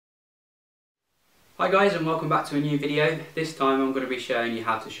Hi guys, and welcome back to a new video. This time I'm going to be showing you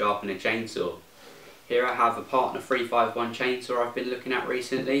how to sharpen a chainsaw. Here I have a Partner 351 chainsaw I've been looking at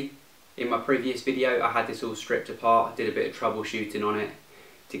recently. In my previous video I had this all stripped apart, did a bit of troubleshooting on it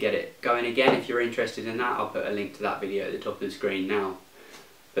to get it going again. If you're interested in that, I'll put a link to that video at the top of the screen now.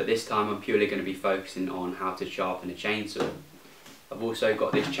 But this time I'm purely going to be focusing on how to sharpen a chainsaw. I've also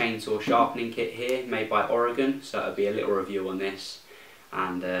got this chainsaw sharpening kit here made by Oregon, so it'll be a little review on this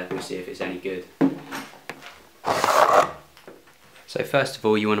and we'll see if it's any good. So first of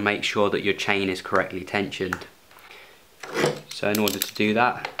all, you want to make sure that your chain is correctly tensioned. So in order to do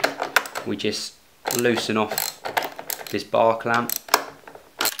that, we just loosen off this bar clamp,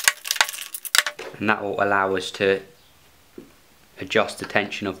 and that will allow us to adjust the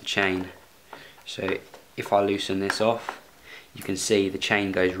tension of the chain. So if I loosen this off, you can see the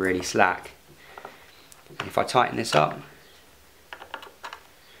chain goes really slack. And if I tighten this up,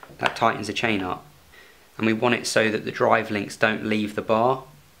 that tightens the chain up. And we want it so that the drive links don't leave the bar.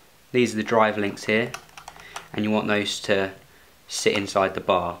 These are the drive links here, and you want those to sit inside the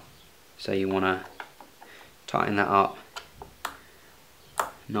bar. So you want to tighten that up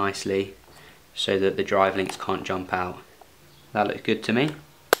nicely so that the drive links can't jump out. That looks good to me.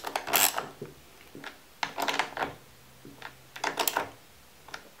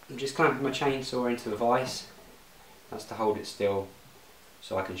 I'm just clamping my chainsaw into a vise. That's to hold it still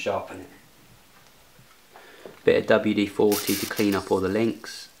so I can sharpen it. Bit of WD-40 to clean up all the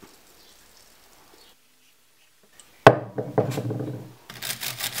links.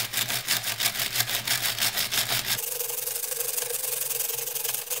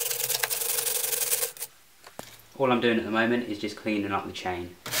 All I'm doing at the moment is just cleaning up the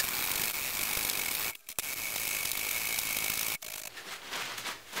chain.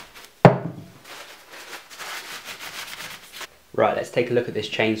 Right, let's take a look at this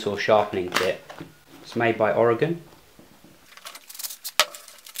chainsaw sharpening kit. It's made by Oregon.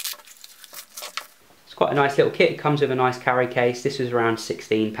 It's quite a nice little kit. It comes with a nice carry case. This is around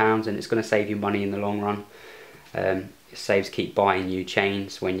 £16 and it's going to save you money in the long run. It saves keep buying new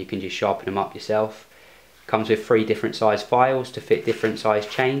chains when you can just sharpen them up yourself. It comes with 3 different size files to fit different size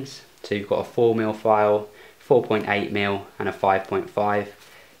chains. So you've got a 4mm file, 4.8mm and a 5.5.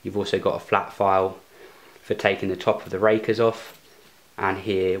 You've also got a flat file for taking the top of the rakers off. And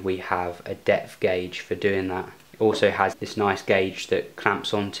here we have a depth gauge for doing that. It also has this nice gauge that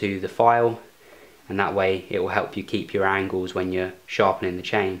clamps onto the file, and that way it will help you keep your angles when you're sharpening the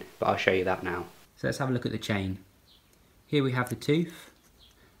chain, but I'll show you that now. So let's have a look at the chain. Here we have the tooth.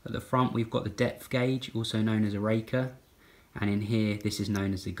 At the front we've got the depth gauge, also known as a raker, and in here this is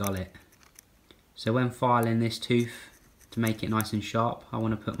known as the gullet. So when filing this tooth to make it nice and sharp, I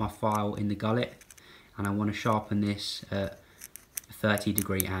want to put my file in the gullet and I want to sharpen this at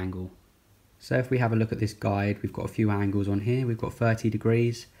 30-degree angle. So if we have a look at this guide, we've got a few angles on here. We've got 30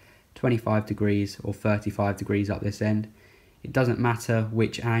 degrees, 25 degrees or 35 degrees up this end. It doesn't matter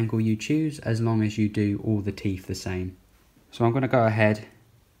which angle you choose as long as you do all the teeth the same. So I'm going to go ahead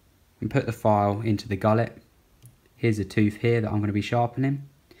and put the file into the gullet. Here's a tooth here that I'm going to be sharpening,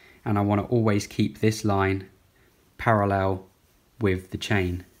 and I want to always keep this line parallel with the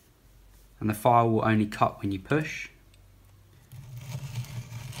chain. And the file will only cut when you push.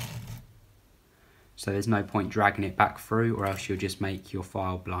 So there's no point dragging it back through, or else you'll just make your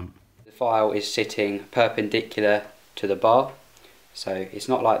file blunt. The file is sitting perpendicular to the bar, so it's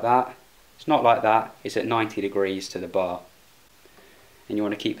not like that, it's not like that, it's at 90 degrees to the bar. And you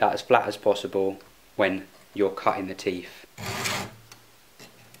want to keep that as flat as possible when you're cutting the teeth.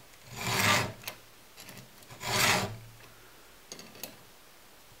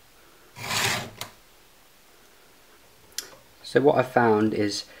 So what I found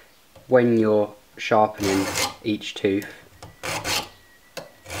is when you're sharpening each tooth,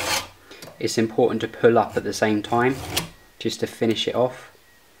 it's important to pull up at the same time just to finish it off,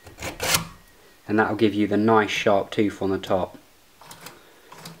 and that will give you the nice sharp tooth on the top.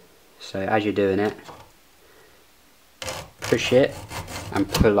 So as you're doing it, push it and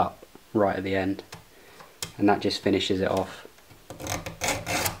pull up right at the end, and that just finishes it off.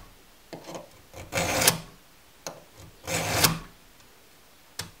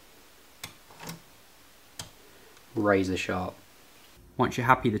 Razor sharp. Once you're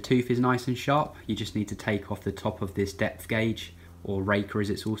happy the tooth is nice and sharp, you just need to take off the top of this depth gauge, or raker as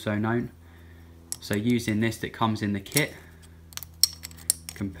it's also known. So using this that comes in the kit,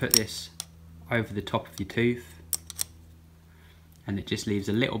 you can put this over the top of your tooth, and it just leaves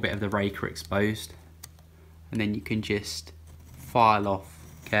a little bit of the raker exposed, and then you can just file off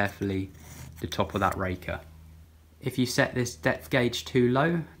carefully the top of that raker. If you set this depth gauge too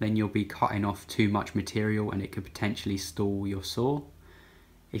low, then you'll be cutting off too much material and it could potentially stall your saw.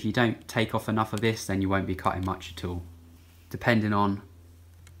 If you don't take off enough of this, then you won't be cutting much at all. Depending on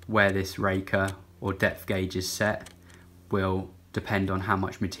where this raker or depth gauge is set will depend on how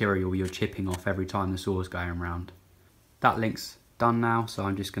much material you're chipping off every time the saw is going around. That link's done now, so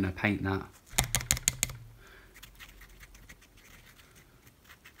I'm just going to paint that.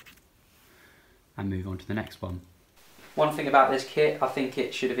 And move on to the next one. One thing about this kit, I think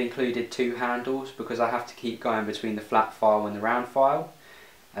it should have included 2 handles because I have to keep going between the flat file and the round file.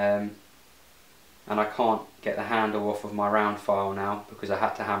 And I can't get the handle off of my round file now because I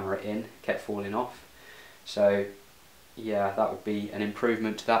had to hammer it in, it kept falling off. So yeah, that would be an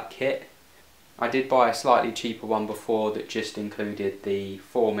improvement to that kit. I did buy a slightly cheaper one before that just included the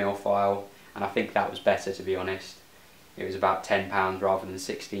 4mm file, and I think that was better, to be honest. It was about £10 rather than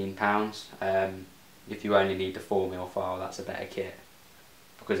 £16. If you only need the 4mm file, that's a better kit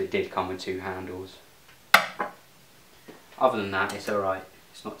because it did come with 2 handles. Other than that, it's alright,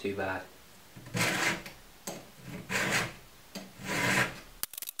 it's not too bad.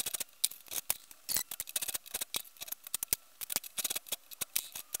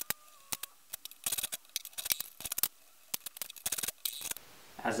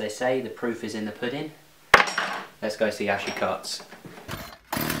 As they say, the proof is in the pudding. Let's go see how she cuts.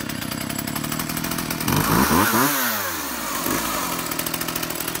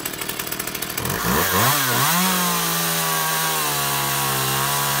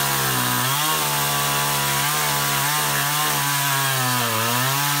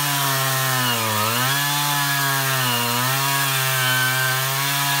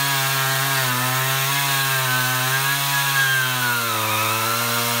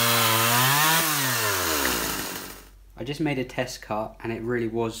 I just made a test cut and it really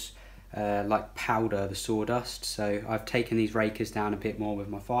was like powder, the sawdust, so I've taken these rakers down a bit more with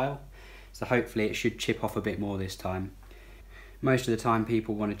my file, so hopefully it should chip off a bit more this time. Most of the time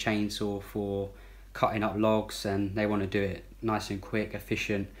people want a chainsaw for cutting up logs and they want to do it nice and quick,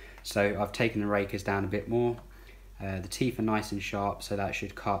 efficient, so I've taken the rakers down a bit more. The teeth are nice and sharp, so that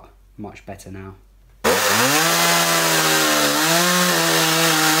should cut much better now.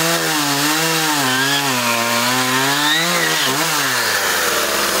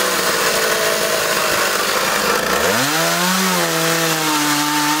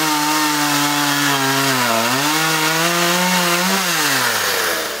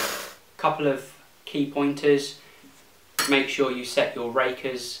 Couple of key pointers: make sure you set your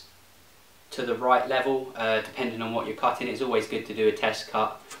rakers to the right level depending on what you're cutting. It's always good to do a test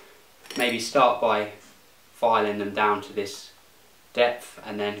cut. Maybe start by filing them down to this depth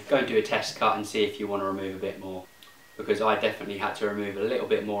and then go and do a test cut and see if you want to remove a bit more, because I definitely had to remove a little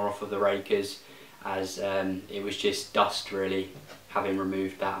bit more off of the rakers as it was just dust really, having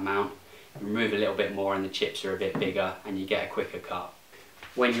removed that amount. You remove a little bit more and the chips are a bit bigger and you get a quicker cut.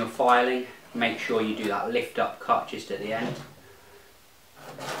 When you're filing, make sure you do that lift up cut just at the end.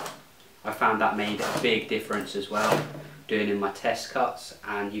 I found that made a big difference as well, doing in my test cuts,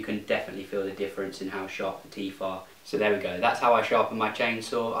 and you can definitely feel the difference in how sharp the teeth are. So there we go, that's how I sharpen my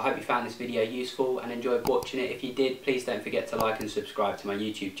chainsaw. I hope you found this video useful and enjoyed watching it. If you did, please don't forget to like and subscribe to my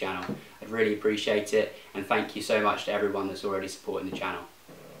YouTube channel. I'd really appreciate it, and thank you so much to everyone that's already supporting the channel.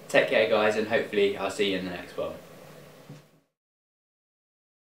 Take care guys, and hopefully I'll see you in the next one.